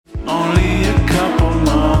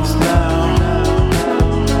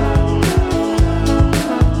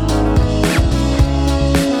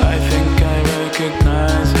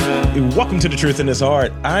Welcome to The Truth in This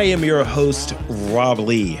Art. I am your host, Rob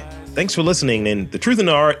Lee. Thanks for listening. And The Truth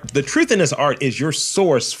in This Art is your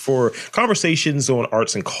source for conversations on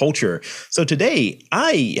arts and culture. So today,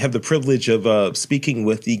 I have the privilege of speaking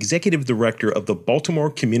with the executive director of the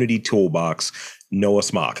Baltimore Community Toolbox, Noah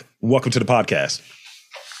Smock. Welcome to the podcast.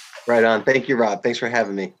 Right on. Thank you, Rob. Thanks for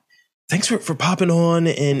having me. Thanks for popping on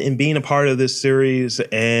and being a part of this series.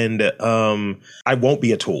 And I won't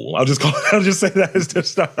be a tool. I'll just say that as to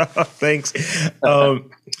start off. Thanks.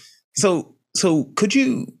 So could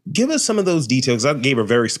you give us some of those details? I gave a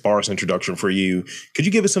very sparse introduction for you. Could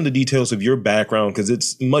you give us some of the details of your background? Because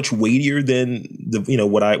it's much weightier than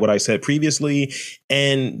what I said previously.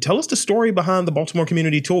 And tell us the story behind the Baltimore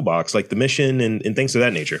Community Toolbox, like the mission and things of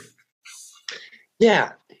that nature.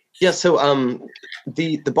 Yeah. So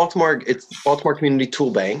the Baltimore, it's Baltimore Community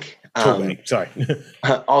Tool Bank. Sorry.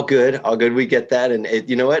 All good. We get that, and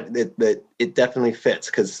you know what? It definitely fits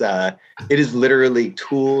because it is literally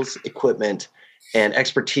tools, equipment, and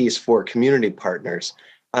expertise for community partners.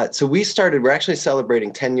 So we're actually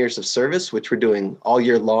celebrating 10 years of service, which we're doing all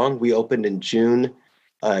year long. We opened in June,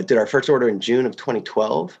 did our first order in June of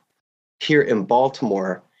 2012 here in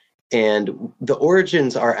Baltimore. And the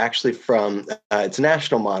origins are actually from, it's a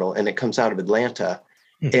national model, and it comes out of Atlanta.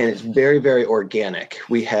 And it's very, very organic.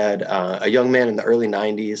 We had a young man in the early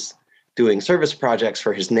 90s doing service projects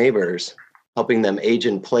for his neighbors, helping them age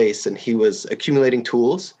in place. And he was accumulating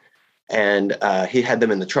tools, and he had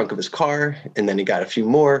them in the trunk of his car. And then he got a few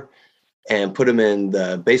more and put them in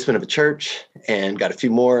the basement of a church and got a few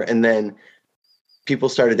more. And then people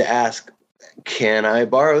started to ask, can I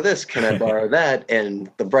borrow this? Can I borrow that?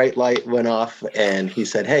 And the bright light went off, and he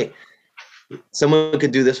said, hey, someone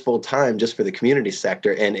could do this full time just for the community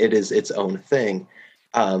sector, and it is its own thing.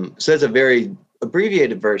 So that's a very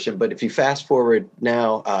abbreviated version, but if you fast forward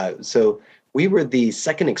now, so we were the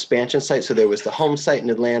second expansion site. So there was the home site in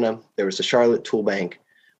Atlanta, there was the Charlotte Tool Bank.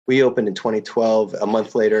 We opened in 2012. A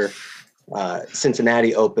month later,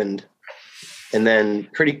 Cincinnati opened, and then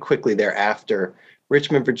pretty quickly thereafter,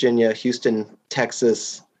 Richmond, Virginia, Houston,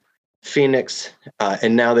 Texas, Phoenix,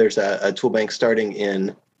 and now there's a tool bank starting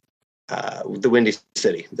in the Windy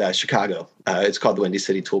City, Chicago. It's called the Windy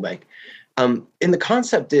City Tool Bank. And the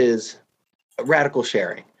concept is radical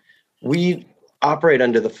sharing. We operate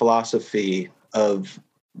under the philosophy of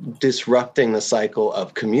disrupting the cycle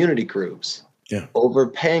of community groups,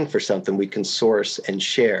 overpaying for something we can source and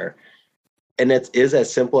share. And it is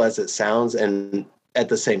as simple as it sounds, and at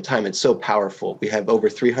the same time, it's so powerful. We have over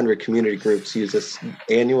 300 community groups use us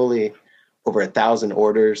annually, over 1,000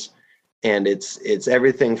 orders. And it's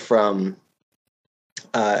everything from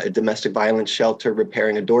a domestic violence shelter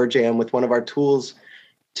repairing a door jamb with one of our tools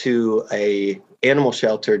to a animal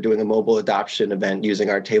shelter doing a mobile adoption event using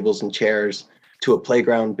our tables and chairs to a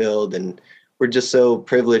playground build. And we're just so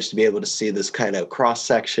privileged to be able to see this kind of cross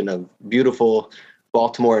section of beautiful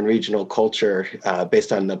Baltimore and regional culture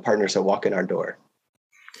based on the partners that walk in our door.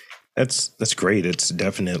 That's great. It's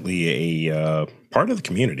definitely a part of the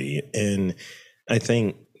community. And I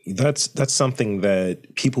think that's something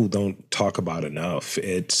that people don't talk about enough.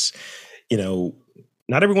 It's,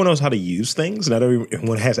 not everyone knows how to use things. Not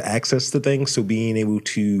everyone has access to things. So being able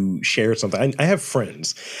to share something, I have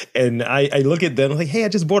friends, and I look at them like, hey, I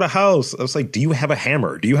just bought a house. I was like, do you have a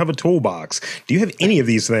hammer? Do you have a toolbox? Do you have any of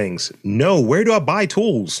these things? No. Where do I buy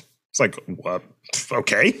tools? It's like, what?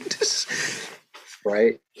 Okay.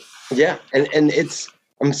 Right. Yeah. And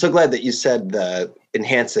I'm so glad that you said the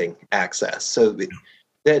enhancing access. So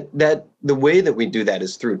that the way that we do that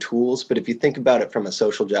is through tools. But if you think about it from a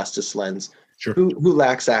social justice lens, sure. Who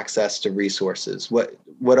lacks access to resources? What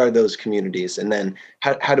are those communities? And then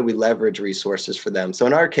how do we leverage resources for them? So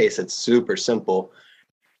in our case, it's super simple.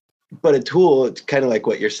 But a tool, it's kind of like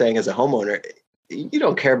what you're saying as a homeowner, you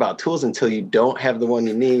don't care about tools until you don't have the one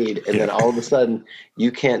you need. And then all of a sudden,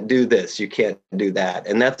 you can't do this, you can't do that.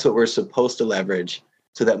 And that's what we're supposed to leverage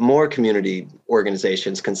so that more community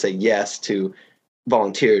organizations can say yes to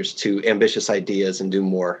volunteers, to ambitious ideas, and do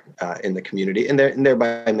more in the community, and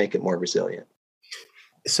thereby make it more resilient.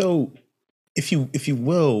 So if you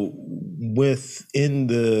will, within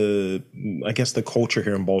the, I guess, the culture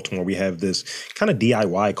here in Baltimore, we have this kind of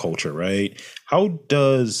DIY culture, right? How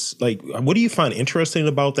does, what do you find interesting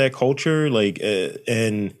about that culture?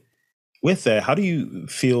 And with that, how do you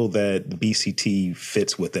feel that the BCT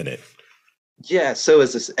fits within it? Yeah, so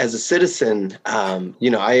as a citizen,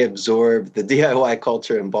 I absorb the DIY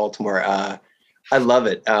culture in Baltimore. I love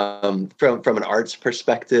it from an arts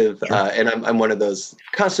perspective, Sure. And I'm one of those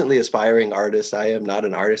constantly aspiring artists. I am not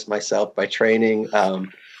an artist myself by training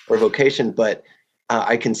or vocation, but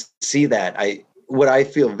I can see that. What I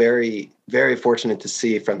feel very very fortunate to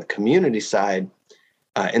see from the community side,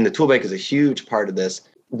 and the tool bank is a huge part of this.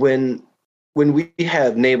 When we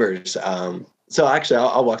have neighbors, so actually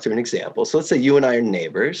I'll walk through an example. So let's say you and I are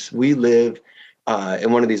neighbors. We live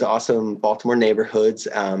in one of these awesome Baltimore neighborhoods.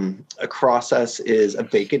 Across us is a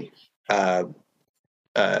vacant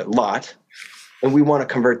lot, and we want to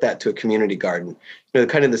convert that to a community garden.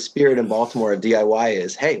 Kind of the spirit in Baltimore of DIY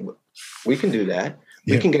is, hey, we can do that.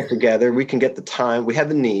 We can get together. We can get the time. We have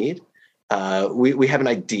the need. We have an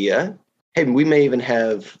idea. Hey, we may even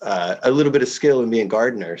have a little bit of skill in being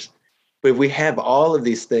gardeners. But if we have all of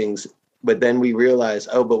these things, but then we realize,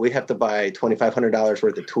 oh, but we have to buy $2,500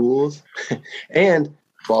 worth of tools, and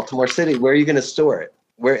Baltimore City, where are you going to store it?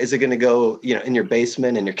 Where is it going to go? In your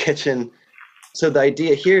basement, in your kitchen. So the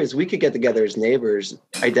idea here is we could get together as neighbors,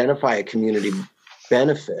 identify a community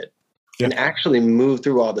benefit, and actually move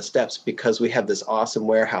through all the steps because we have this awesome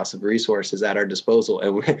warehouse of resources at our disposal,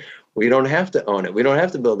 and we don't have to own it. We don't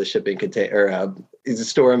have to build a shipping container or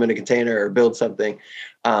store them in a container or build something.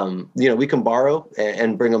 We can borrow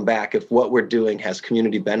and bring them back. If what we're doing has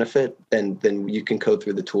community benefit, then you can go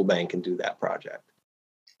through the tool bank and do that project.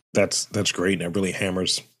 That's great. And that really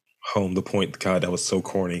hammers home the point. God, that was so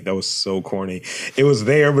corny. That was so corny. It was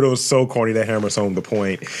there, but it was so corny that hammers home the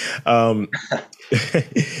point.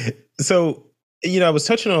 So, I was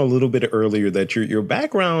touching on a little bit earlier that your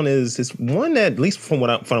background is one that, at least from what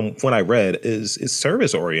I read, is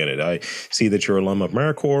service oriented. I see that you're an alum of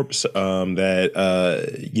AmeriCorps,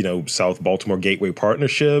 that South Baltimore Gateway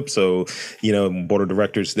Partnership. So, board of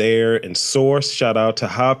directors there, and Source. Shout out to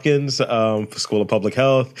Hopkins for School of Public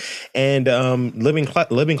Health, and Living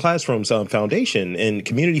Classrooms Foundation. And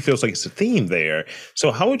community feels like it's a theme there.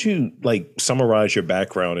 So, how would you summarize your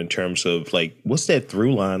background in terms of what's that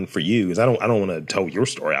through line for you? Because I don't want to tell your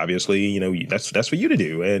story, obviously. That's for you to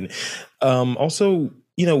do. And also,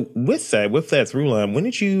 with that through line, when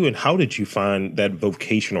did you and how did you find that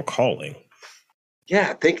vocational calling?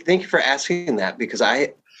 Yeah, thank you for asking that, because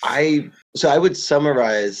I would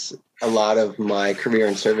summarize a lot of my career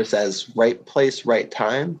in service as right place, right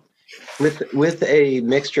time, with a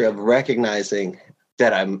mixture of recognizing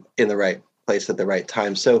that I'm in the right place at the right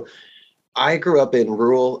time. So I grew up in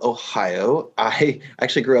rural Ohio. I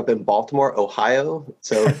actually grew up in Baltimore, Ohio.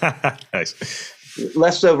 So nice.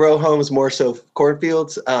 Less so row homes, more so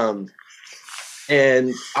cornfields.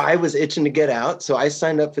 And I was itching to get out. So I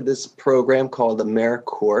signed up for this program called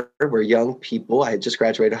AmeriCorps, where young people, I had just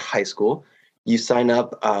graduated high school. You sign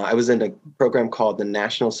up. I was in a program called the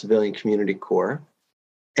National Civilian Community Corps.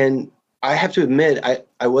 And I have to admit,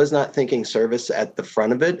 I was not thinking service at the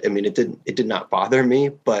front of it. I mean, it did not bother me,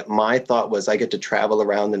 but my thought was I get to travel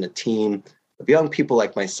around in a team of young people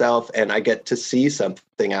like myself, and I get to see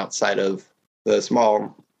something outside of the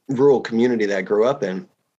small rural community that I grew up in.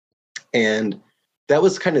 And that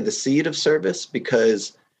was kind of the seed of service,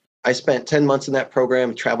 because I spent 10 months in that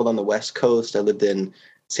program, traveled on the West Coast. I lived in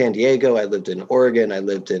San Diego, I lived in Oregon, I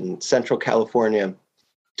lived in Central California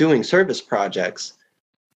doing service projects.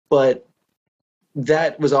 But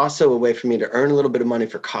that was also a way for me to earn a little bit of money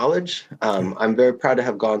for college. I'm very proud to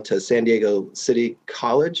have gone to San Diego City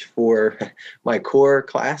College for my core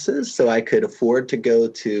classes, so I could afford to go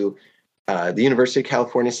to the University of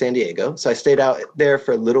California, San Diego. So I stayed out there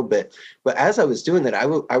for a little bit. But as I was doing that,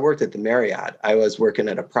 I worked at the Marriott. I was working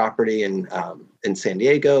at a property in San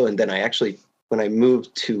Diego, and then when I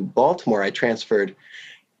moved to Baltimore, I transferred,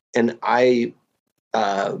 and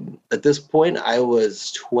at this point, I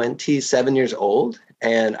was 27 years old,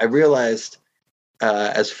 and I realized,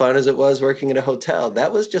 as fun as it was working at a hotel,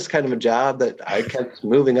 that was just kind of a job that I kept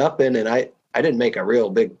moving up in, and I didn't make a real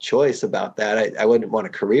big choice about that. I wouldn't want a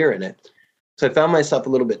career in it. So I found myself a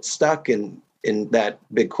little bit stuck in that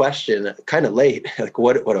big question, kind of late, like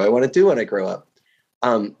what do I want to do when I grow up?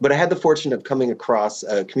 But I had the fortune of coming across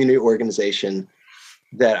a community organization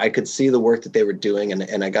that I could see the work that they were doing,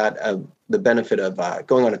 and I got the benefit of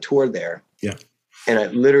going on a tour there. Yeah, and I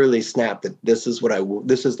literally snapped that this is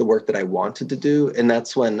the work that I wanted to do, and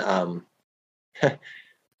that's when I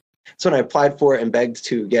applied for it and begged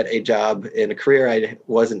to get a job in a career I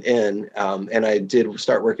wasn't in, and I did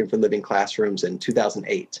start working for Living Classrooms in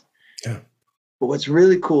 2008. Yeah. But what's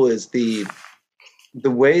really cool is the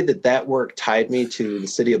way that work tied me to the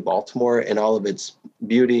city of Baltimore and all of its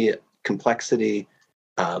beauty, complexity,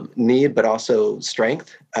 need, but also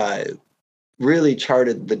strength, really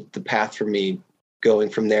charted the path for me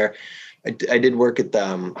going from there. I did work at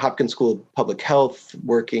the Hopkins School of Public Health,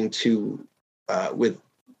 working with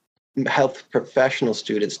health professional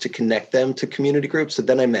students to connect them to community groups. So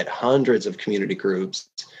then I met hundreds of community groups,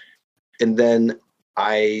 and then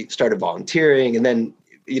I started volunteering, and then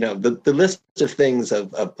the list of things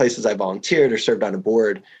of places I volunteered or served on a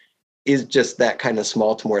board is just that kind of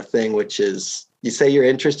small to more thing, which is you say you're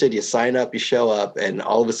interested, you sign up, you show up, and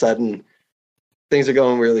all of a sudden things are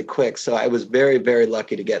going really quick. So I was very, very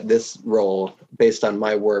lucky to get this role based on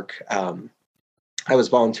my work. I was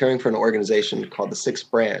volunteering for an organization called the Sixth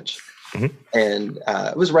Branch, and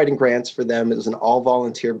I was writing grants for them. It was an all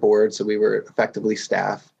volunteer board, so we were effectively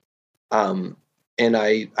staff. And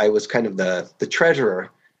I was kind of the treasurer,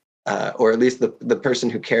 or at least the person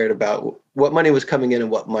who cared about what money was coming in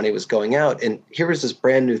and what money was going out. And here was this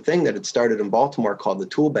brand new thing that had started in Baltimore called the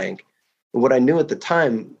Tool Bank. And what I knew at the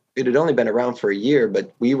time, it had only been around for a year,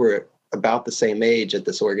 but we were about the same age at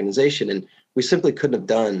this organization, and we simply couldn't have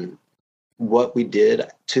done what we did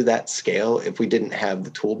to that scale if we didn't have the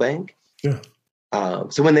tool bank. Yeah.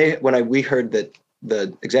 So we heard that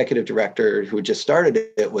the executive director who just started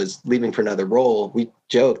it was leaving for another role, we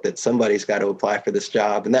joked that somebody's got to apply for this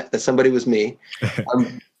job, and that somebody was me.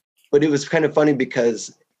 But it was kind of funny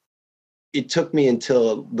because it took me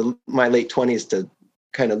until my late 20s to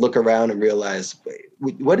kind of look around and realize,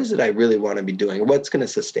 what is it I really want to be doing? What's going to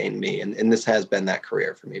sustain me? And this has been that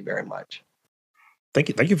career for me very much.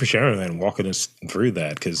 Thank you for sharing that and walking us through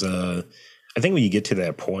that. Because I think when you get to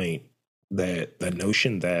that point, that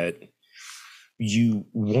notion that you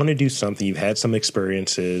want to do something, you've had some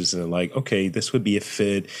experiences, and like, okay, this would be a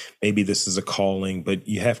fit. Maybe this is a calling, but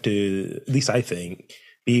you have to, at least I think,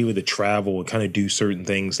 be able to travel and kind of do certain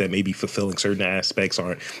things that maybe fulfilling certain aspects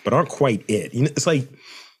aren't quite it. It's like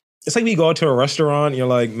when you go out to a restaurant and you're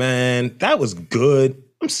like, man, that was good.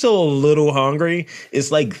 I'm still a little hungry.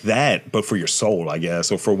 It's like that, but for your soul, I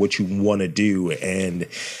guess, or for what you want to do. And,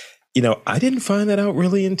 I didn't find that out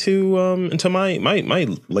really until my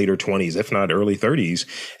later 20s, if not early 30s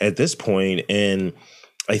at this point. And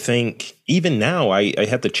I think even now I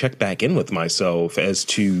have to check back in with myself as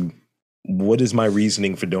to what is my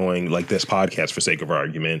reasoning for doing like this podcast for sake of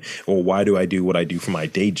argument, or why do I do what I do for my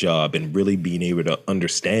day job, and really being able to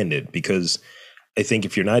understand it. Because I think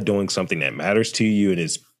if you're not doing something that matters to you and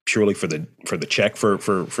is purely for the check for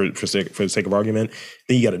the sake of argument,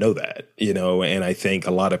 then you got to know that, and I think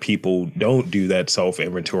a lot of people don't do that self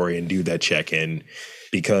inventory and do that check in,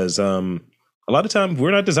 because a lot of times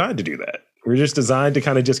we're not designed to do that. We're just designed to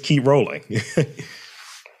kind of just keep rolling.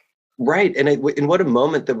 Right. And what a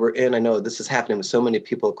moment that we're in. I know this is happening with so many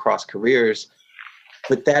people across careers,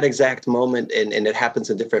 but that exact moment, and it happens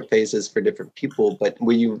in different phases for different people. But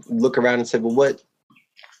when you look around and say, well,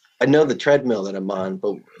 I know the treadmill that I'm on,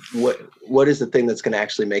 but what is the thing that's going to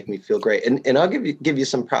actually make me feel great? And I'll give you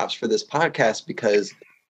some props for this podcast, because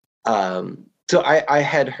so I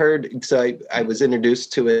had heard, so I was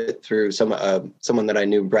introduced to it through someone that I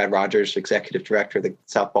knew, Brad Rogers, executive director of the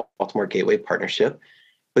South Baltimore Gateway Partnership.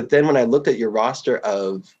 But then when I looked at your roster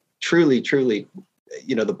of truly,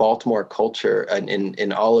 the Baltimore culture and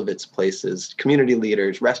in all of its places, community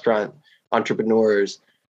leaders, restaurant entrepreneurs,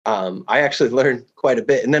 I actually learned quite a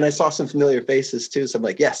bit. And then I saw some familiar faces too. So I'm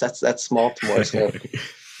like, yes, that's Baltimore. So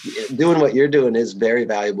doing what you're doing is very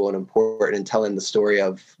valuable and important in telling the story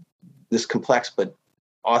of this complex but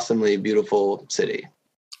awesomely beautiful city.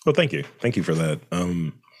 Well, thank you. Thank you for that.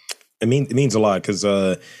 It means a lot, because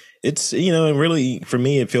it's, and really for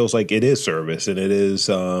me, it feels like it is service, and it is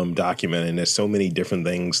documenting. There's so many different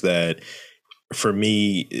things that for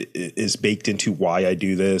me is baked into why I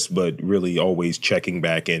do this, but really always checking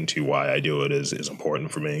back into why I do it is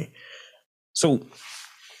important for me. So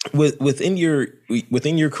within your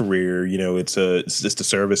career, it's just the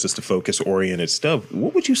service, it's the focus oriented stuff.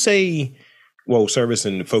 What would you say? Well, service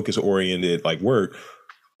and focus oriented like work.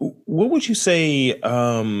 What would you say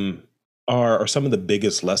are some of the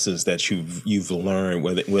biggest lessons that you've learned,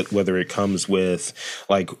 whether it comes with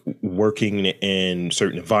like working in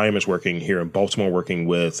certain environments, working here in Baltimore, working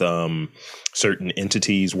with certain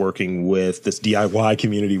entities, working with this DIY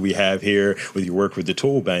community we have here, with your work with the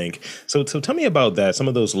Tool Bank. So tell me about that, some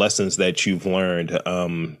of those lessons that you've learned,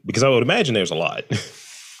 because I would imagine there's a lot.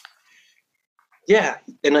 Yeah,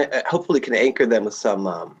 and I hopefully can anchor them with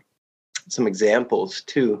some examples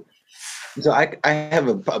too. So I have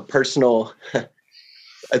a personal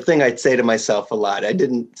a thing I'd say to myself a lot. I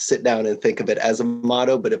didn't sit down and think of it as a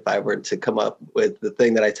motto, but if I were to come up with the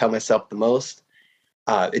thing that I tell myself the most,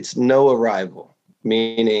 it's no arrival.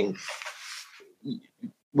 Meaning,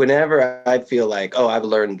 whenever I feel like, oh, I've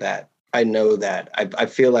learned that, I know that, I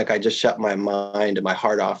feel like I just shut my mind and my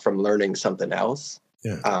heart off from learning something else.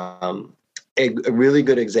 Yeah. A really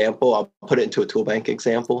good example, I'll put it into a tool bank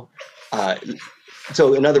example.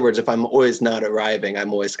 So in other words, if I'm always not arriving,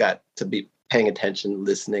 I'm always got to be paying attention,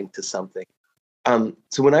 listening to something.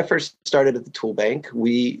 So when I first started at the tool bank, who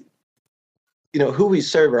we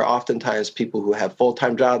serve are oftentimes people who have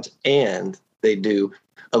full-time jobs and they do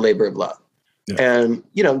a labor of love. Yeah. And,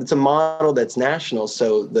 it's a model that's national.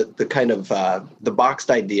 So the kind of the boxed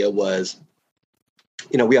idea was,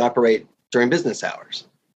 we operate during business hours.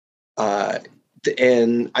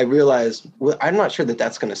 And I realized, well, I'm not sure that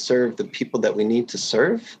that's going to serve the people that we need to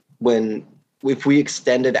serve if we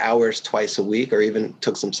extended hours twice a week or even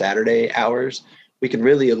took some Saturday hours, we could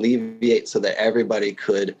really alleviate so that everybody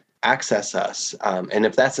could access us. And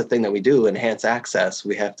if that's the thing that we do, enhance access,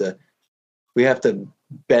 we have to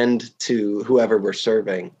bend to whoever we're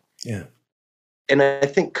serving. Yeah. And I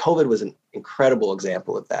think COVID was an incredible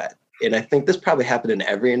example of that. And I think this probably happened in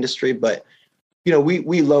every industry, but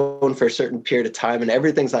we loan for a certain period of time and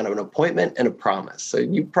everything's on an appointment and a promise. So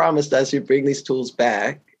you promised us you'd bring these tools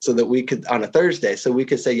back so that we could, on a Thursday, so we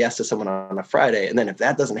could say yes to someone on a Friday. And then if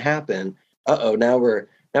that doesn't happen, now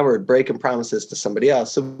we're breaking promises to somebody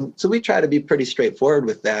else. So we try to be pretty straightforward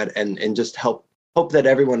with that and just hope that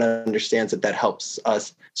everyone understands that helps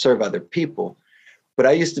us serve other people. But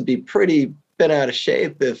I used to be pretty bent out of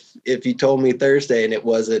shape if you told me Thursday and it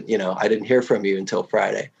wasn't, I didn't hear from you until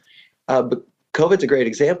Friday. But COVID's a great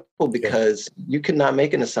example because you could not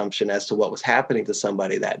make an assumption as to what was happening to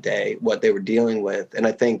somebody that day, what they were dealing with. And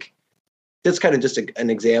I think that's kind of just an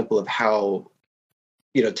example of how,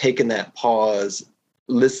 taking that pause,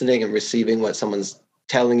 listening and receiving what someone's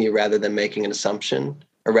telling you rather than making an assumption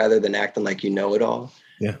or rather than acting like you know it all.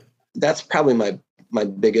 Yeah. That's probably my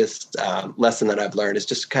biggest lesson that I've learned is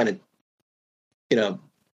just kind of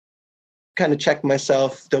check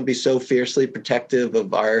myself. Don't be so fiercely protective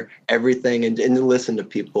of our everything and listen to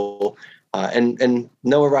people and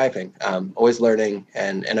no arriving, always learning.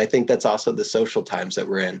 And I think that's also the social times that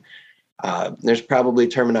we're in. There's probably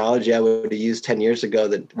terminology I would have used 10 years ago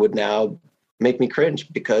that would now make me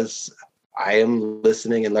cringe because I am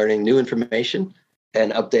listening and learning new information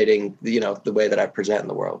and updating, the way that I present in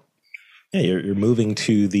the world. Yeah, you're moving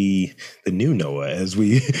to the new Noah. As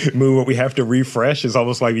we move, what we have to refresh is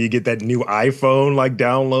almost like you get that new iPhone like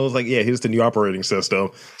downloads. Like, yeah, here's the new operating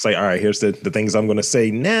system. It's like, all right, here's the things I'm going to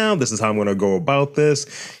say now. This is how I'm going to go about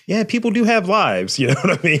this. Yeah, people do have lives. You know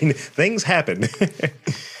what I mean? Things happen.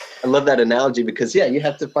 I love that analogy because, you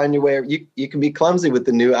have to find your way. You can be clumsy with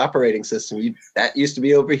the new operating system. That used to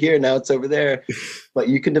be over here. Now it's over there. But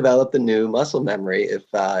you can develop the new muscle memory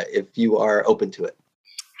if you are open to it.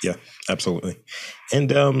 Yeah, absolutely.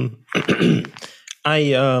 And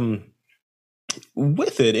I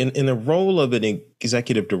with it in the role of an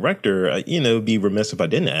executive director, be remiss if I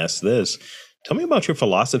didn't ask this. Tell me about your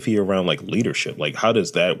philosophy around like leadership. Like, how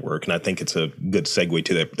does that work? And I think it's a good segue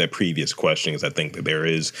to that previous question, because I think that there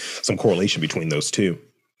is some correlation between those two.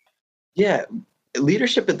 Yeah,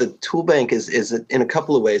 leadership at the tool bank is in a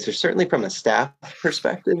couple of ways. There's certainly from a staff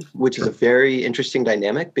perspective, which is a very interesting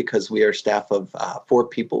dynamic because we are a staff of 4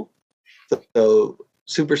 people, so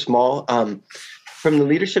super small. From the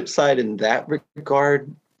leadership side, in that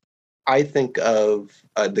regard, I think of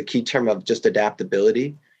the key term of just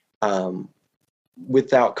adaptability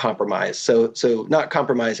without compromise. So not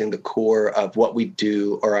compromising the core of what we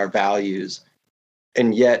do or our values,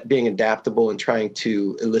 and yet being adaptable and trying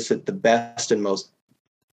to elicit the best and most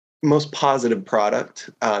positive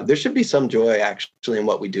product. There should be some joy actually in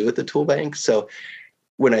what we do at the tool bank. So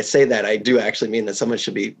when I say that, I do actually mean that someone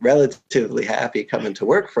should be relatively happy coming to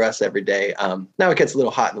work for us every day. Now it gets a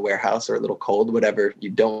little hot in the warehouse or a little cold, whatever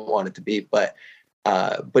you don't want it to be. But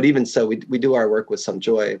even so, we do our work with some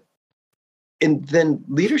joy. And then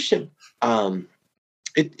leadership, a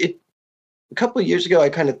couple of years ago, I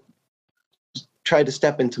kind of tried to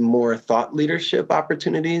step into more thought leadership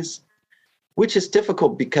opportunities, which is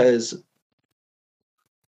difficult because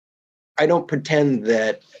I don't pretend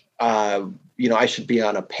that I should be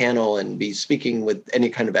on a panel and be speaking with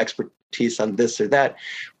any kind of expertise on this or that.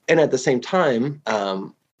 And at the same time,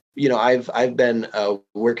 I've been a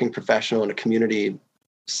working professional in a community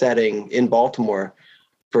setting in Baltimore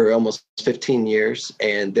for almost 15 years,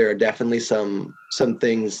 and there are definitely some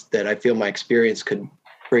things that I feel my experience could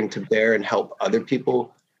bring to bear and help other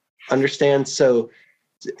people understand. So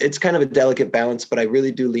it's kind of a delicate balance, but I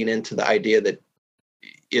really do lean into the idea that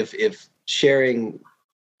if sharing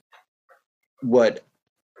what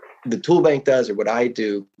the tool bank does or what I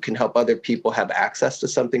do can help other people have access to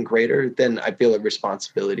something greater, then I feel a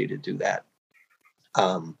responsibility to do that.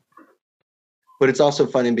 But it's also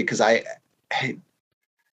funny because I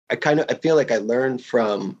feel like I learned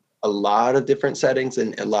from a lot of different settings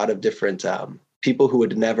and a lot of different people who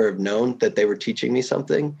would never have known that they were teaching me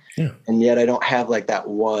something. Yeah. And yet I don't have like that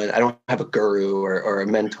one, I don't have a guru or a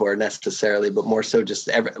mentor necessarily, but more so just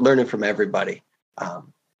learning from everybody.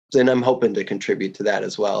 And I'm hoping to contribute to that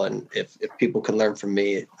as well. And if people can learn from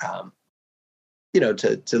me,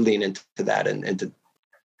 to lean into that and to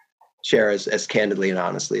share as candidly and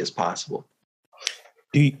honestly as possible.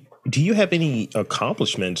 Do you have any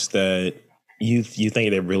accomplishments that you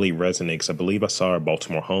think that really resonates? I believe I saw a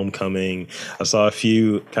Baltimore homecoming. I saw a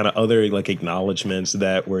few kind of other like acknowledgments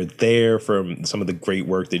that were there from some of the great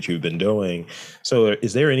work that you've been doing. So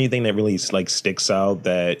is there anything that really like sticks out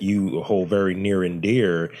that you hold very near and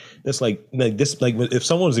dear? It's like this, like if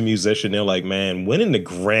someone's a musician, they're like, man, winning the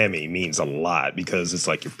Grammy means a lot because it's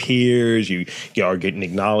like your peers, you are getting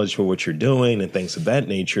acknowledged for what you're doing and things of that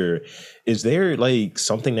nature. Is there like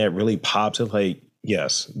something that really pops up like,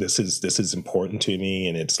 yes, this is important to me,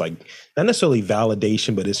 and it's like not necessarily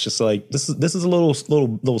validation, but it's just like this is a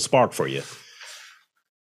little spark for you?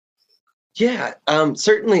 Yeah,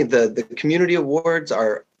 certainly the community awards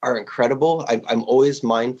are incredible. I'm always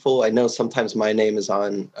mindful. I know sometimes my name is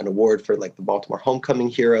on an award for like the Baltimore Homecoming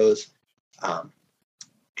Heroes. Um,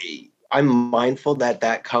 I'm mindful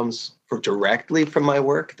that comes directly from my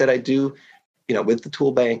work that I do, with the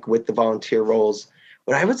tool bank, with the volunteer roles.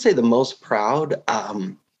 But I would say the most proud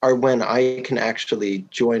are when I can actually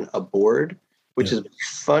join a board, which is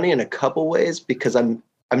funny in a couple ways because I'm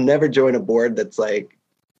never joined a board that's like,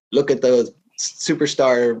 look at those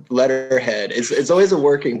superstar letterhead. It's always a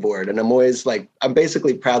working board, and I'm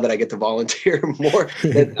basically proud that I get to volunteer more.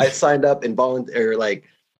 That I signed up and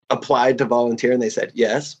applied to volunteer, and they said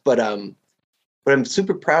yes. But I'm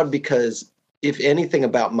super proud because if anything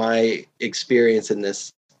about my experience in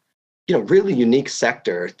this, really unique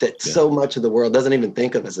sector that so much of the world doesn't even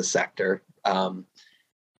think of as a sector,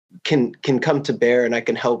 can come to bear, and I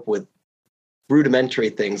can help with rudimentary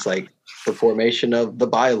things like the formation of the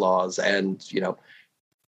bylaws and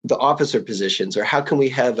the officer positions, or how can we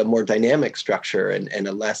have a more dynamic structure and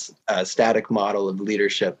a less static model of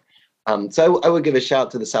leadership. So I would give a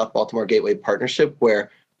shout to the South Baltimore Gateway Partnership,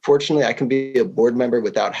 where fortunately I can be a board member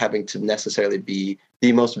without having to necessarily be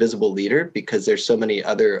the most visible leader because there's so many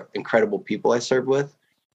other incredible people I serve with,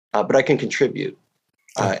 but I can contribute.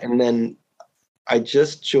 And then I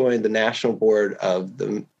just joined the national board of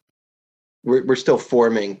we're still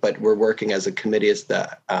forming, but we're working as a committee as the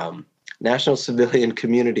National Civilian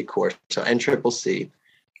Community Corps, so NCCC,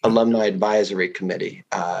 Alumni Advisory Committee.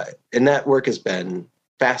 And that work has been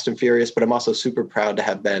fast and furious, but I'm also super proud to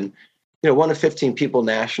have been, one of 15 people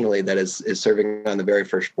nationally that is serving on the very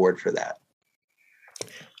first board for that.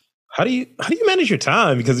 How do you manage your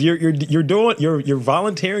time? Because you're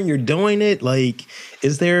volunteering, you're doing it. Like,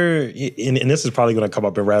 is there, and this is probably going to come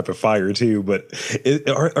up in rapid fire too, but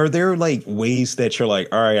are there like ways that you're like,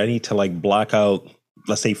 all right, I need to like block out,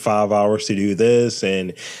 let's say 5 hours to do this,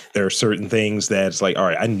 and there are certain things that's like, all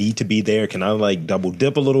right, I need to be there. Can I like double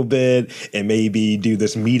dip a little bit and maybe do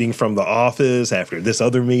this meeting from the office after this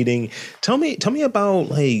other meeting? Tell me about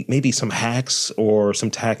like maybe some hacks or some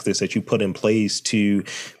tactics that you put in place to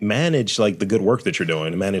manage like the good work that you're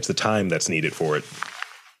doing, to manage the time that's needed for it.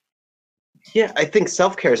 Yeah, I think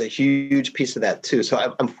self-care is a huge piece of that too.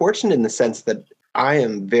 So I'm fortunate in the sense that I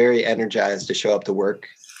am very energized to show up to work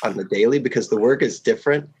on the daily because the work is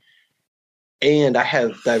different and I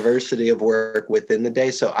have diversity of work within the day.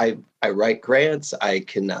 So I write grants. I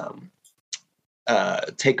can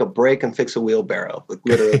take a break and fix a wheelbarrow. Like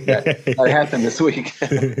literally that happened this week.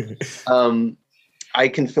 I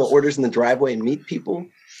can fill orders in the driveway and meet people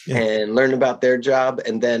and learn about their job.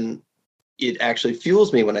 And then it actually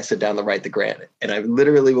fuels me when I sit down to write the grant. And I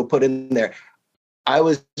literally will put in there, I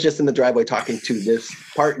was just in the driveway talking to this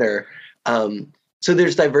partner. So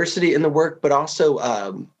there's diversity in the work, but also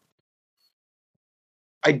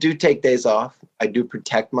I do take days off. I do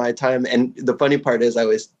protect my time. And the funny part is I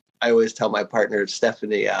always tell my partner,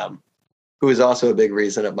 Stephanie, who is also a big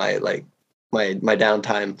reason of my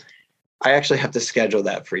downtime, I actually have to schedule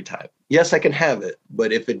that free time. Yes, I can have it,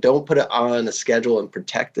 but if it don't put it on a schedule and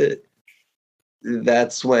protect it,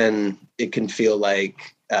 that's when it can feel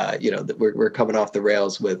like, that we're coming off the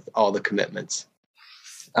rails with all the commitments.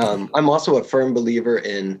 I'm also a firm believer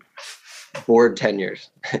in board tenures.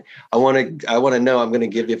 I want to know I'm going to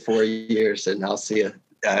give you 4 years and I'll see you.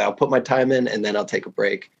 I'll put my time in and then I'll take a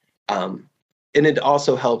break. And it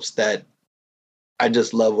also helps that I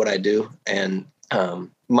just love what I do. And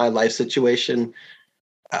my life situation,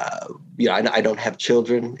 I don't have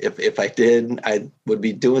children. If I did, I would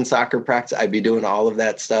be doing soccer practice. I'd be doing all of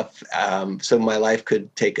that stuff. So my life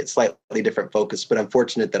could take a slightly different focus, but I'm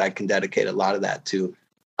fortunate that I can dedicate a lot of that to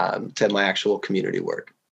to my actual community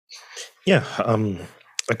work. Yeah,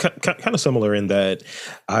 kind of similar in that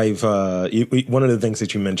one of the things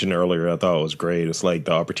that you mentioned earlier I thought was great. It's like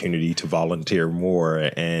the opportunity to volunteer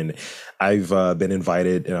more, and I've been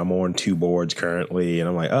invited, and I'm on 2 boards currently, and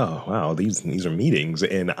I'm like, oh wow, these are meetings,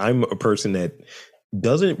 and I'm a person that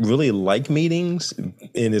doesn't really like meetings, and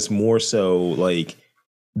it's more so like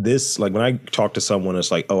this, like when I talk to someone,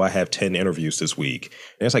 it's like, oh, I have 10 interviews this week,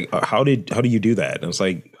 and it's like, how do you do that? And it's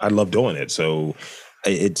like, I love doing it, so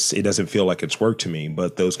it doesn't feel like it's work to me.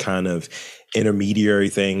 But those kind of intermediary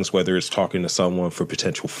things, whether it's talking to someone for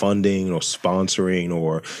potential funding or sponsoring,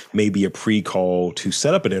 or maybe a pre-call to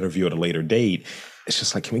set up an interview at a later date, it's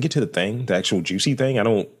just like, can we get to the thing, the actual juicy thing? I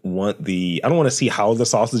don't want to see how the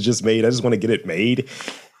sausage is made. I just want to get it made.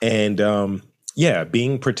 And yeah,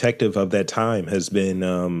 being protective of that time has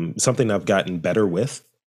been something I've gotten better with,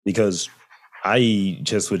 because I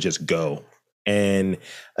just would just go. And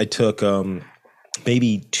I took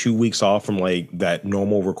maybe 2 weeks off from like that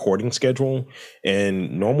normal recording schedule.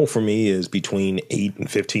 And normal for me is between 8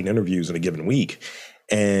 and 15 interviews in a given week.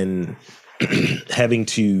 And having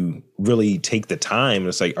to really take the time,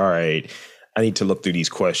 it's like, all right, I need to look through these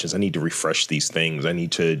questions. I need to refresh these things. I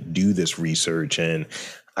need to do this research. And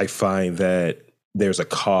I find that there's a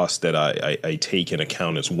cost that I take in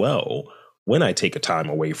account as well when I take a time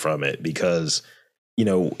away from it, because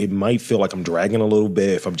it might feel like I'm dragging a little bit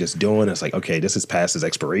if I'm just doing it. It's like, okay, this is past its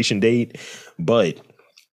expiration date. But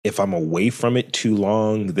if I'm away from it too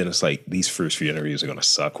long, then it's like these first few interviews are going to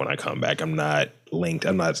suck when I come back. I'm not linked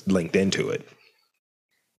into it.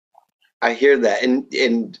 I hear that.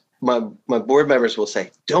 And my board members will say,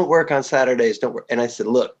 don't work on Saturdays, don't work. And I said,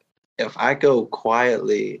 look, if I go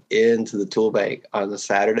quietly into the tool bank on the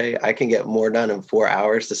Saturday, I can get more done in 4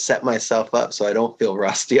 hours to set myself up so I don't feel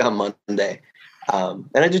rusty on Monday. And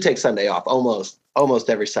I do take Sunday off almost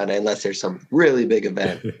every Sunday, unless there's some really big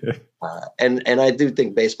event. And I do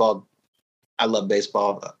think baseball, I love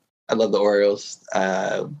baseball. I love the Orioles.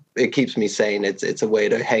 It keeps me sane. It's a way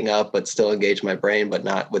to hang up, but still engage my brain, but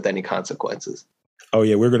not with any consequences. Oh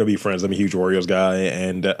yeah, we're going to be friends. I'm a huge Orioles guy,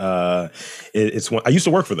 and it's one I used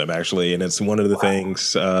to work for them actually, and it's one of the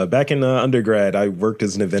things. Back in undergrad, I worked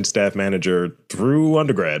as an event staff manager through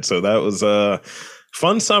undergrad, so that was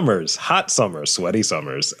fun summers, hot summers, sweaty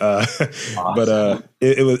summers. Awesome. But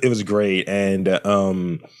it was great, and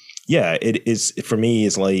yeah, it is for me.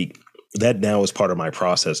 It's like that now is part of my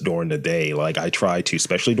process during the day. Like I try to,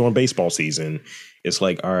 especially during baseball season. It's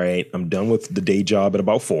like, all right, I'm done with the day job at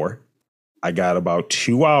about 4. I got about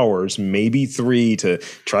 2 hours, maybe 3, to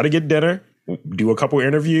try to get dinner, do a couple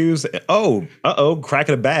interviews. Crack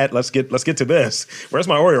of the bat. Let's get to this. Where's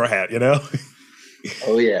my Oreo hat?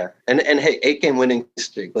 Oh yeah, and hey, 8-game winning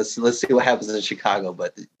streak. Let's see what happens in Chicago.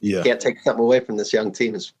 But you can't take something away from this young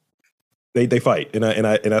team. They fight, and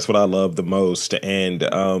that's what I love the most. And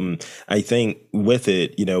I think with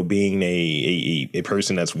it, being a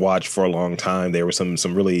person that's watched for a long time, there were some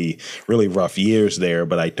really really rough years there.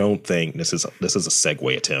 But I don't think this is a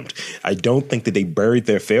segue attempt. I don't think that they buried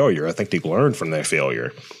their failure. I think they learned from their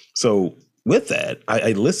failure. So with that,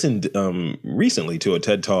 I listened recently to a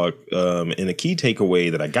TED Talk, and a key takeaway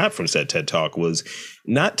that I got from said TED Talk was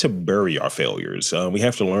not to bury our failures. We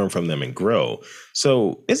have to learn from them and grow.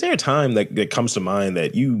 So is there a time that comes to mind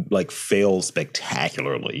that you like failed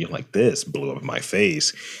spectacularly? You're like, this blew up in my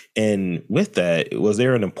face. And with that, was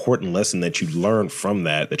there an important lesson that you learned from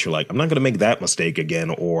that you're like, I'm not going to make that mistake again,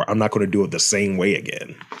 or I'm not going to do it the same way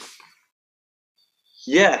again?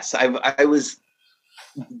 Yes, I was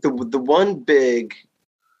the one big,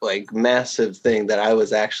 like massive thing that I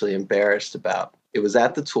was actually embarrassed about. It was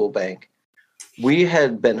at the tool bank. We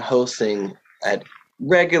had been hosting at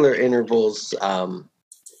regular intervals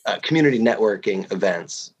community networking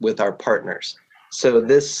events with our partners. So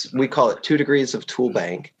we call it 2 degrees of tool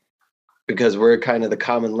bank, because we're kind of the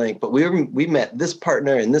common link. But we met this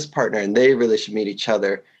partner, and they really should meet each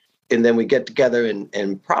other. And then we get together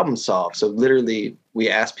and problem solve. So literally, we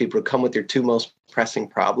ask people to come with your 2 most pressing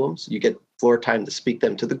problems. You get floor time to speak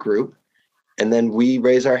them to the group. And then we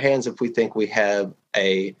raise our hands if we think we have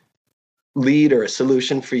a lead or a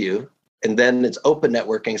solution for you. And then it's open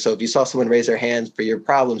networking. So if you saw someone raise their hands for your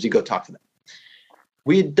problems, you go talk to them.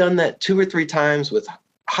 We had done that 2 or 3 times with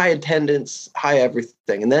high attendance, high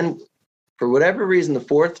everything. And then for whatever reason, the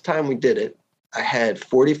 4th time we did it, I had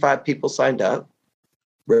 45 people signed up,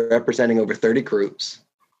 representing over 30 groups,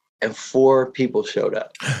 and 4 people showed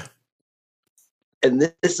up. And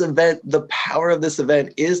this event, the power of this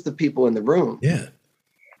event is the people in the room. Yeah.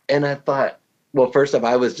 And I thought, well, first off,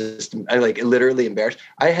 I literally embarrassed.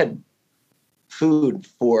 I had food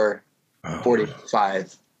for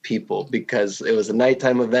 45 people because it was a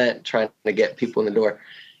nighttime event trying to get people in the door.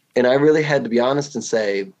 And I really had to be honest and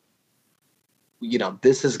say,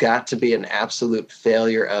 this has got to be an absolute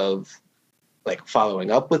failure of like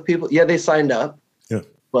following up with people. Yeah, they signed up. Yeah.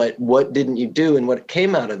 But what didn't you do? And what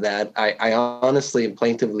came out of that, I honestly and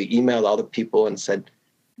plaintively emailed all the people and said,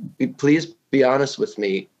 please be honest with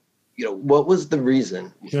me. What was the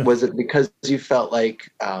reason? Yeah. Was it because you felt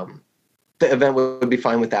like the event would be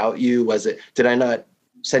fine without you? Did I not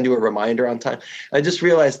send you a reminder on time? I just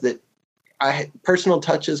realized that personal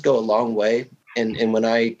touches go a long way. And when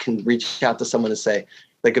I can reach out to someone and say,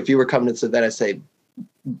 like, if you were coming to this event, I say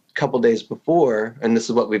a couple days before, and this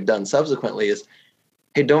is what we've done subsequently, is,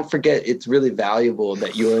 hey, don't forget, it's really valuable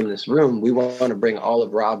that you're in this room. We want to bring all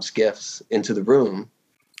of Rob's gifts into the room.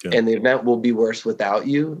 Yeah. And the event will be worse without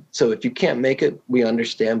you. So if you can't make it, we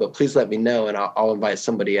understand, but please let me know and I'll invite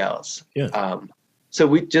somebody else. Yeah. So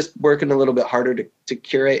we just working a little bit harder to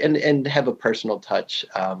curate and have a personal touch.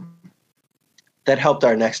 That helped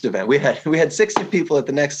our next event. We had 60 people at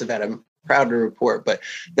the next event. I'm proud to report, but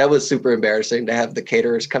that was super embarrassing to have the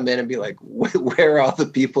caterers come in and be like, where are all the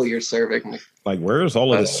people you're serving? Like, where's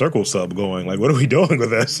all of this circle sub going? Like, what are we doing with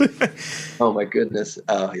this? Oh my goodness.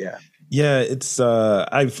 Oh yeah. Yeah, it's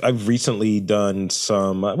I've recently done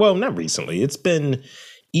some well, not recently. It's been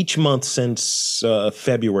each month since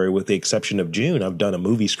February, with the exception of June. I've done a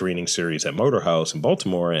movie screening series at Motor House in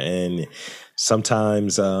Baltimore, and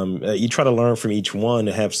sometimes you try to learn from each one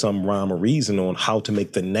to have some rhyme or reason on how to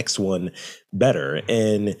make the next one better.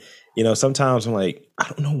 And sometimes I'm like, I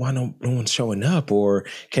don't know why no one's showing up, or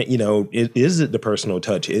is it the personal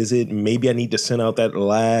touch? Is it maybe I need to send out that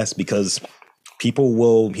last, because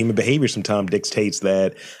human behavior sometimes dictates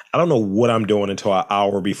that I don't know what I'm doing until an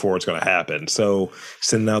hour before it's going to happen. So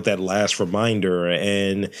sending out that last reminder,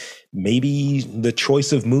 and maybe the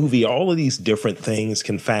choice of movie, all of these different things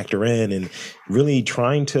can factor in, and really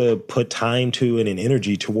trying to put time to it and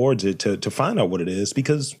energy towards it to find out what it is,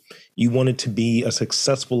 because you want it to be a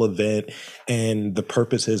successful event, and the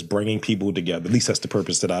purpose is bringing people together. At least that's the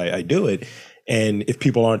purpose that I do it. And if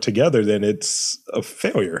people aren't together, then it's a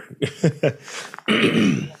failure.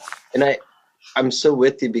 And I'm so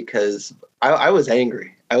with you, because I was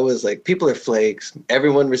angry. I was like, people are flakes.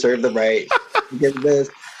 Everyone reserved the right to get this.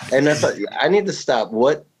 And I thought, I need to stop.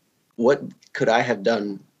 What could I have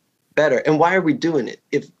done better? And why are we doing it?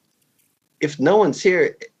 If no one's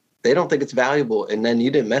here, they don't think it's valuable, and then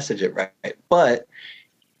you didn't message it right. But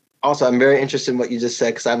also, I'm very interested in what you just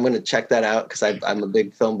said, because I'm going to check that out, because I'm a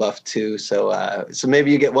big film buff too. So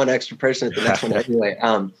maybe you get one extra person at the next one anyway.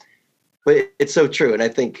 But it's so true. And I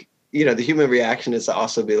think, the human reaction is to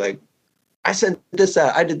also be like, I sent this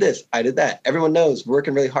out, I did this, I did that. Everyone knows we're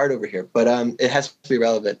working really hard over here, but it has to be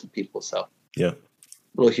relevant to people. So yeah, a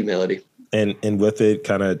little humility. And with it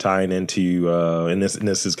kind of tying into, and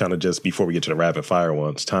this is kind of just before we get to the rapid fire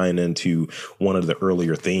ones, tying into one of the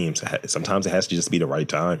earlier themes. Sometimes it has to just be the right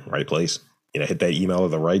time, right place. Hit that email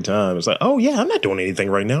at the right time. It's like, oh yeah, I'm not doing anything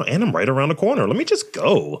right now, and I'm right around the corner. Let me just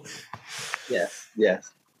go. Yes.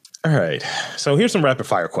 All right. So here's some rapid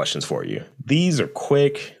fire questions for you. These are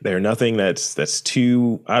quick. They're nothing that's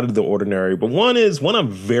too out of the ordinary. But one I'm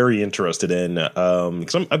very interested in,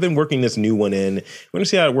 because I've been working this new one in. We're going to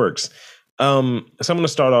see how it works. So I'm going to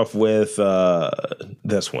start off with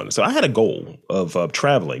this one. So I had a goal of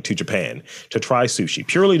traveling to Japan to try sushi,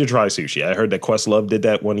 purely to try sushi. I heard that Questlove did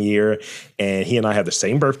that one year, and he and I have the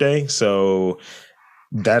same birthday. So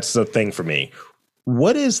that's the thing for me.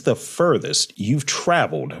 What is the furthest you've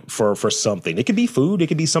traveled for something? It could be food. It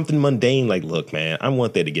could be something mundane. Like, look, man, I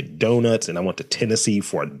want there to get donuts, and I went to Tennessee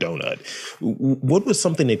for a donut. What was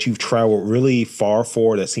something that you've traveled really far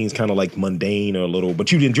for that seems kind of like mundane or a little,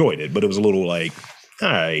 but you enjoyed it, but it was a little like, all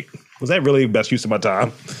right, was that really the best use of my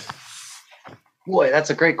time? Boy,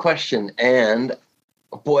 that's a great question. And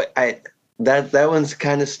boy, that one's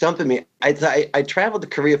kind of stumping me. I traveled to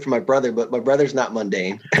Korea for my brother, but my brother's not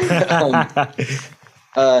mundane.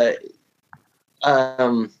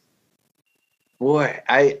 Boy,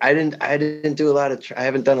 I didn't do a lot of. I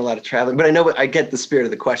haven't done a lot of traveling, but I know I get the spirit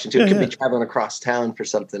of the question too. It could be traveling across town for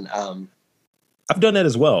something. I've done that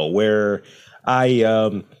as well, where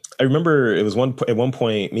I remember it was at one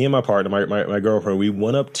point, me and my partner, my girlfriend, we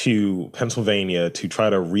went up to Pennsylvania to try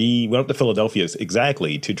to went up to Philadelphia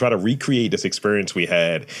exactly to try to recreate this experience we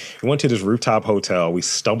had. We went to this rooftop hotel. We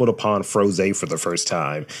stumbled upon Frosé for the first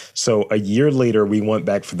time. So a year later, we went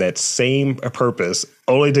back for that same purpose,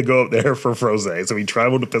 only to go up there for Frosé. So we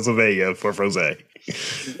traveled to Pennsylvania for Frosé.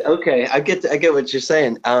 Okay, I get what you're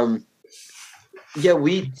saying.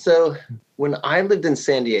 So when I lived in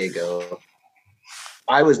San Diego,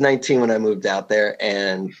 I was 19 when I moved out there,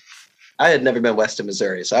 and I had never been west of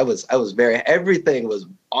Missouri. So I was very, everything was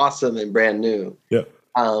awesome and brand new. Yeah.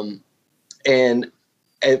 Um, and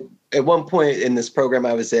at one point in this program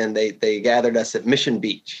I was in, they gathered us at Mission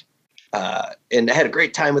Beach. And I had a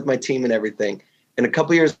great time with my team and everything. And a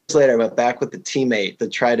couple years later, I went back with the teammate to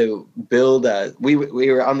try to build we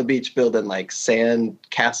were on the beach building like sand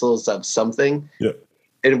castles of something. Yeah.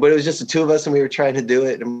 But it was just the two of us, and we were trying to do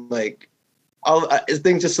it. And I'm like,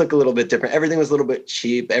 things just look a little bit different. Everything was a little bit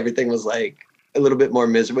cheap. Everything was like a little bit more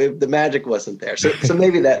miserable. The magic wasn't there. So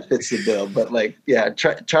maybe that fits the bill. But like, yeah,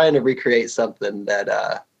 trying to recreate something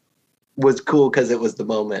that was cool because it was the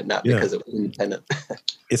moment, not because it was independent.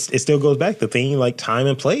 It still goes back to the thing, like time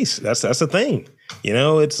and place. That's the thing. You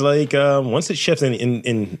know, it's like once it shifts,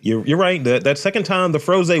 and you're right. That second time, the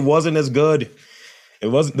froze wasn't as good. It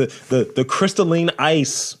wasn't the crystalline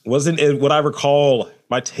ice wasn't what I recall.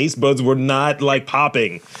 My taste buds were not like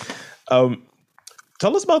popping. Tell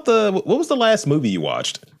us about what was the last movie you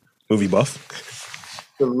watched? Movie buff.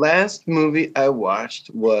 The last movie I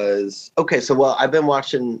watched was well, I've been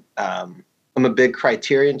watching. I'm a big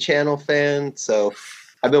Criterion Channel fan, so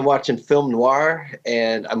I've been watching film noir,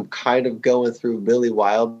 and I'm kind of going through Billy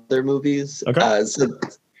Wilder movies. Okay. So,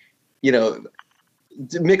 you know,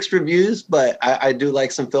 mixed reviews, but I do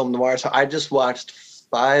like some film noir. So I just watched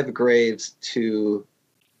Five Graves to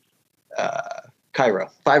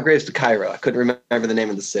Cairo. Five Graves to Cairo. I couldn't remember the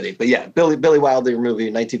name of the city, but yeah, Billy Wilder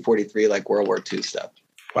movie, 1943, like World War II stuff.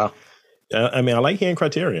 Wow. I mean, I like hearing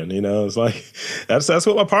Criterion. You know, it's like that's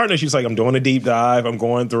what my partner. She's like, I'm doing a deep dive. I'm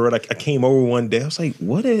going through it. I came over one day. I was like,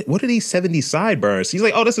 what are these 70s sideburns? She's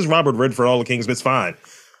like, oh, this is Robert Redford, All the Kings, but it's fine. I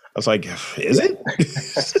was like, is it?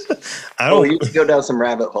 I don't. You go down some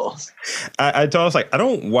rabbit holes. I told us like I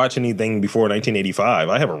don't watch anything before 1985.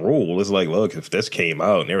 I have a rule. It's like, look, if this came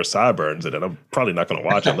out and there were sideburns in it, I'm probably not going to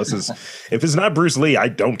watch it unless if it's not Bruce Lee. I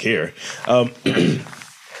don't care.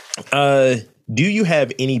 Do you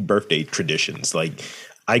have any birthday traditions? Like,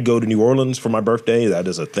 I go to New Orleans for my birthday. That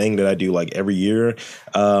is a thing that I do like every year.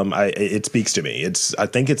 It speaks to me. I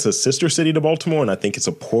think it's a sister city to Baltimore, and I think it's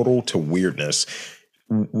a portal to weirdness.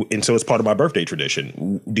 And so it's part of my birthday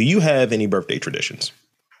tradition. Do you have any birthday traditions?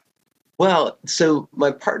 Well, so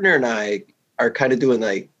my partner and I are kind of doing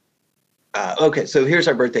like, so here's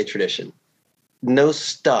our birthday tradition. No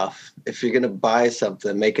stuff. If you're going to buy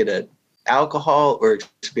something, make it an alcohol or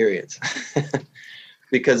experience.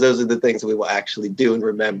 Because those are the things we will actually do and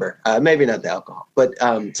remember. Maybe not the alcohol. But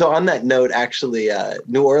so on that note, actually,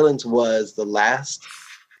 New Orleans was the last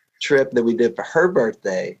trip that we did for her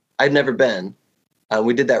birthday. I'd never been.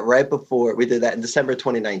 We did that right before. We did that in December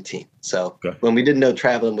 2019. So when we didn't know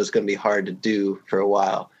traveling was going to be hard to do for a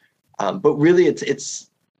while. But really, it's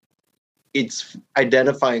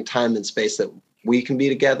identifying time and space that we can be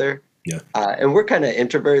together. Yeah. And we're kind of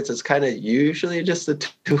introverts. It's kind of usually just the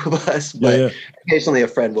two of us, but occasionally a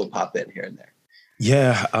friend will pop in here and there.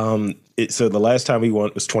 Yeah. So the last time we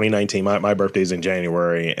went was 2019. My birthday's in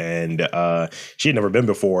January, and she had never been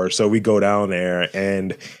before. So we go down there,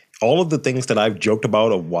 and all of the things that I've joked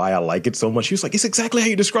about of why I like it so much, she was like, it's exactly how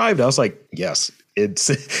you described it. I was like, yes,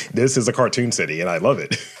 this is a cartoon city, and I love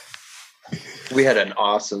it. We had an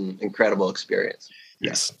awesome, incredible experience.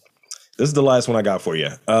 Yes. This is the last one I got for you.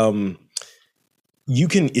 You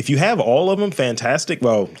can, if you have all of them, fantastic.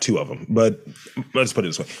 Well, two of them, but let's put it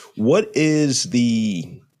this way. What is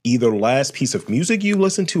the either last piece of music you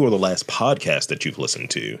listened to or the last podcast that you've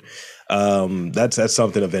listened to? That's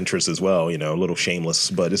something of interest as well. You know, a little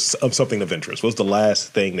shameless, but it's of something of interest. What's the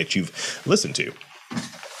last thing that you've listened to?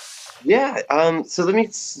 Yeah. So let me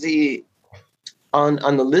see. On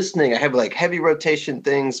the listening, I have like heavy rotation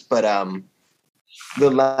things, but the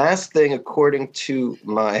last thing, according to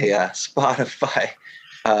my Spotify,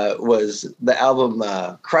 was the album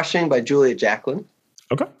 "Crushing" by Julia Jacklin.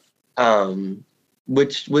 Okay.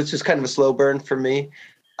 Which was just kind of a slow burn for me.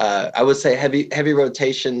 I would say heavy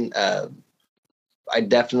rotation. I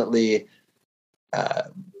definitely I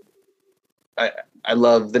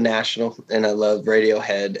love The National, and I love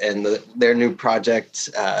Radiohead, and their new project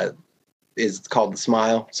is called The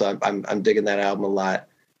Smile. So I'm digging that album a lot.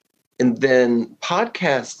 And then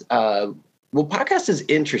podcast. Podcast is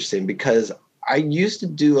interesting because I used to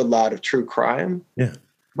do a lot of true crime. Yeah.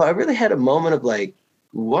 But I really had a moment of like,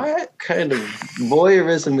 what kind of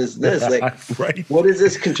voyeurism is this? Like, right. What is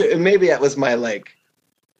this? Maybe that was my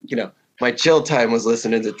my chill time was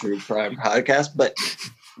listening to true crime podcast, but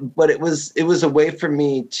it was a way for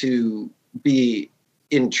me to be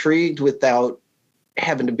intrigued without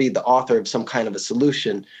having to be the author of some kind of a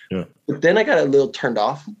solution. Yeah. But then I got a little turned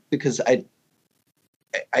off because I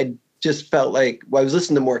just felt like, well, I was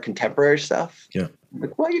listening to more contemporary stuff. Yeah.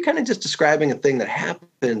 Like, well, you're kind of just describing a thing that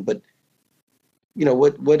happened, but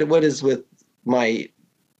what is with my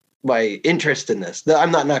interest in this?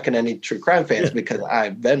 I'm not knocking any true crime fans because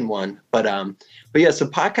I've been one, but yeah. So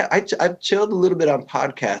podcast, I've chilled a little bit on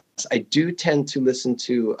podcasts. I do tend to listen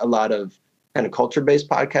to a lot of kind of culture-based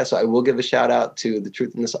podcasts. So I will give a shout out to The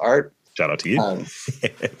Truth in This Art. Shout out to you.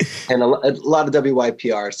 And a lot of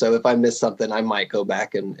WYPR. So if I miss something, I might go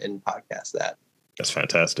back and podcast that. That's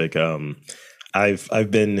fantastic.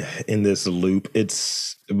 I've been in this loop.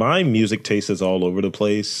 My music taste is all over the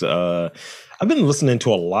place. I've been listening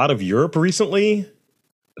to a lot of Europe recently.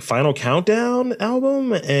 Final Countdown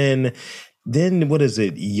album, and then what is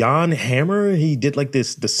it? Jan Hammer. He did like the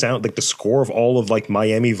sound, like the score of all of like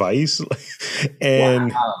Miami Vice,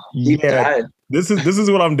 and this is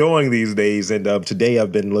what I'm doing these days. And today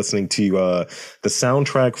I've been listening to the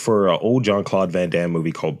soundtrack for an old Jean-Claude Van Damme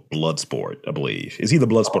movie called Bloodsport, I believe. It's either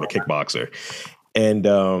Bloodsport or Kickboxer. And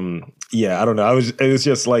I don't know. It was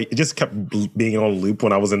just like, it just kept being on loop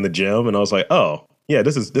when I was in the gym, and I was like, oh yeah,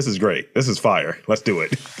 this is great. This is fire. Let's do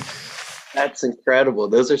it. That's incredible.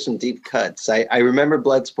 Those are some deep cuts. I remember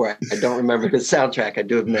Bloodsport. I don't remember the soundtrack, I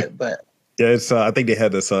do admit, but yeah, it's I think they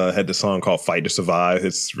had this song called Fight to Survive.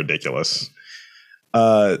 It's ridiculous.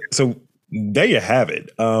 So there you have it.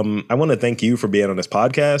 I want to thank you for being on this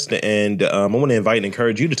podcast, and I want to invite and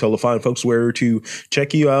encourage you to tell the fine folks where to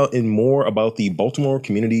check you out and more about the Baltimore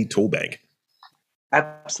Community Tool Bank.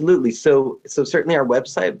 Absolutely. So certainly our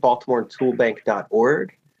website,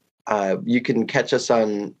 baltimoretoolbank.org. You can catch us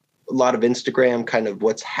on a lot of Instagram. Kind of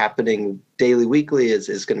what's happening daily, weekly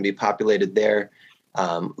is going to be populated there.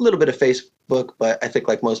 A little bit of Facebook, but I think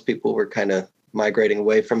like most people, we're kind of migrating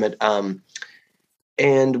away from it.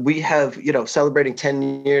 And we have, celebrating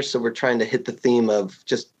 10 years. So we're trying to hit the theme of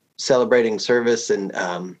just celebrating service and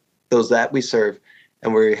those that we serve.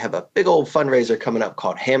 And we have a big old fundraiser coming up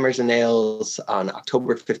called Hammers and Nails on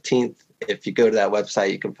October 15th. If you go to that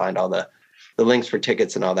website, you can find all the links for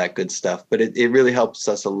tickets and all that good stuff. But it really helps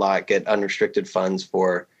us a lot get unrestricted funds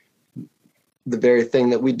for the very thing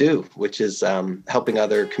that we do, which is helping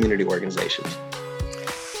other community organizations.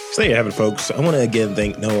 So there you have it, folks. I want to again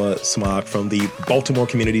thank Noah Smock from the Baltimore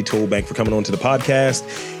Community Tool Bank for coming on to the podcast.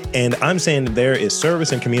 And I'm saying that there is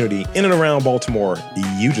service and community in and around Baltimore.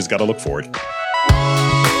 You just got to look for it.